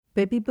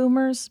Baby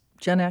boomers,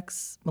 Gen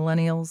X,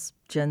 millennials,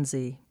 Gen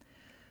Z.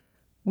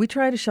 We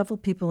try to shuffle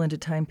people into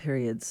time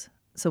periods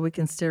so we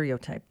can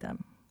stereotype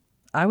them.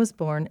 I was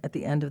born at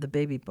the end of the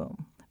baby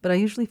boom, but I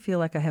usually feel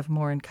like I have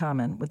more in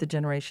common with the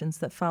generations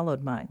that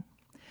followed mine.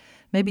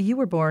 Maybe you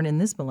were born in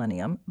this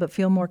millennium, but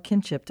feel more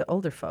kinship to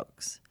older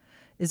folks.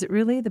 Is it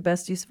really the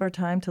best use of our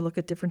time to look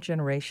at different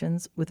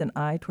generations with an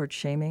eye toward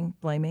shaming,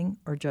 blaming,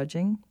 or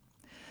judging?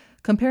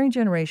 Comparing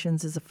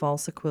generations is a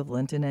false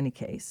equivalent in any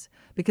case,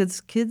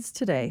 because kids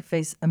today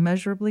face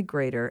immeasurably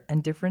greater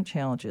and different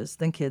challenges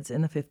than kids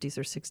in the 50s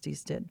or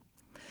 60s did.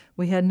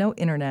 We had no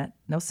internet,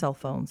 no cell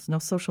phones, no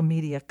social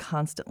media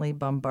constantly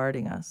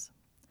bombarding us.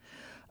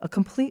 A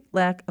complete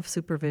lack of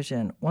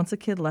supervision once a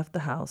kid left the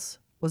house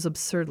was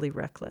absurdly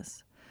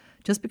reckless.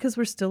 Just because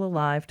we're still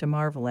alive to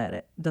marvel at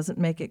it doesn't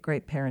make it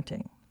great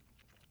parenting.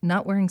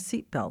 Not wearing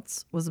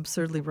seatbelts was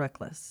absurdly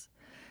reckless.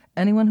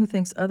 Anyone who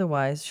thinks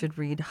otherwise should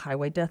read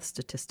highway death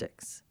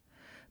statistics.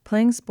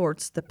 Playing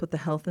sports that put the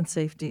health and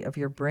safety of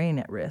your brain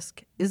at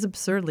risk is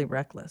absurdly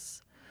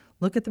reckless.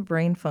 Look at the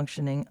brain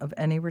functioning of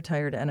any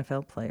retired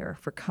NFL player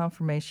for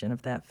confirmation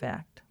of that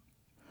fact.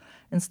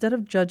 Instead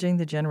of judging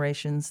the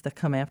generations that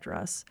come after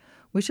us,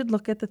 we should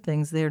look at the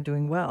things they are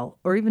doing well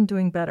or even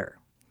doing better.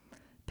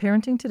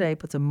 Parenting today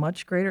puts a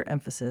much greater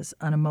emphasis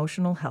on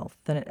emotional health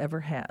than it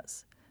ever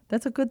has.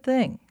 That's a good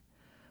thing.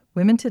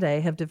 Women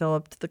today have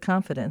developed the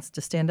confidence to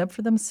stand up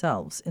for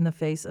themselves in the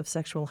face of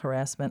sexual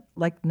harassment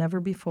like never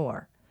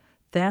before.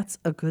 That's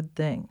a good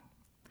thing.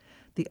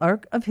 The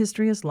arc of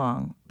history is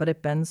long, but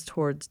it bends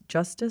towards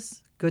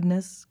justice,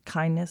 goodness,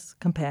 kindness,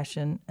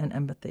 compassion, and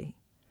empathy.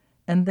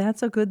 And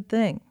that's a good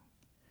thing.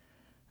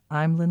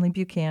 I'm Lynnly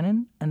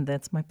Buchanan, and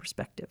that's my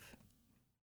perspective.